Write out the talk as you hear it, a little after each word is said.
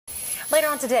Later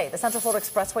on today, the Central Florida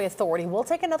Expressway Authority will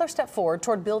take another step forward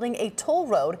toward building a toll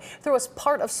road through a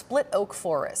part of Split Oak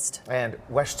Forest. And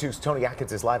West 2's Tony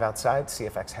Atkins is live outside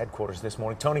CFX headquarters this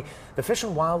morning. Tony, the Fish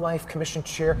and Wildlife Commission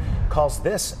chair calls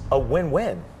this a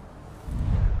win-win.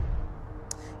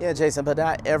 Yeah, Jason, but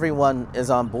not everyone is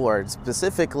on board,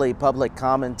 specifically public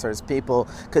commenters, people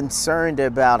concerned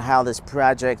about how this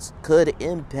project could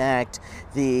impact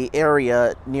the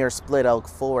area near Split Oak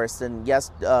Forest. And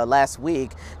last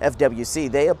week,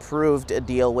 FWC, they approved a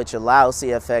deal which allows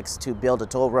CFX to build a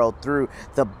toll road through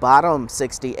the bottom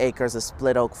 60 acres of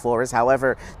Split Oak Forest.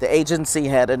 However, the agency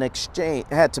had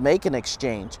to make an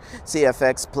exchange.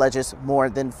 CFX pledges more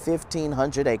than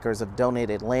 1,500 acres of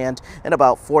donated land and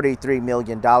about $43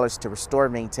 million to restore,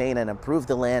 maintain, and improve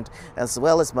the land, as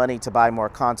well as money to buy more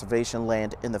conservation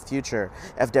land in the future.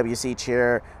 FWC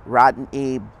Chair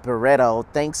Rodney Barreto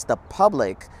thanks the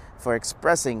public for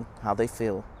expressing how they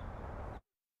feel.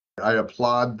 I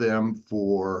applaud them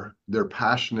for their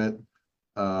passionate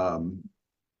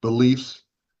beliefs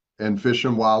in fish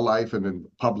and wildlife and in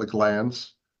public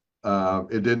lands.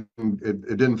 It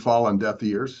didn't fall on deaf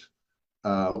ears.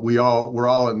 We're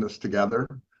all in this together.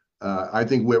 I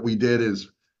think what we did is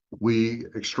we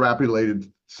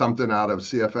extrapolated something out of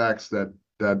CFX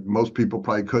that most people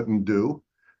probably couldn't do,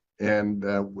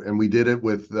 and we did it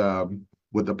with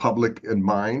the public in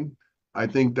mind. I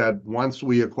think that once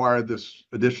we acquire this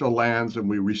additional lands and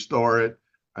we restore it,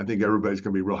 I think everybody's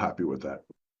going to be real happy with that.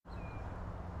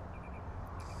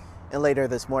 And later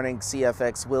this morning,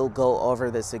 CFX will go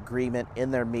over this agreement in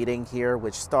their meeting here,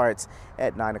 which starts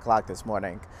at 9 o'clock this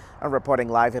morning. I'm reporting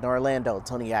live in Orlando,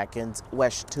 Tony Atkins,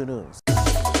 West 2 News.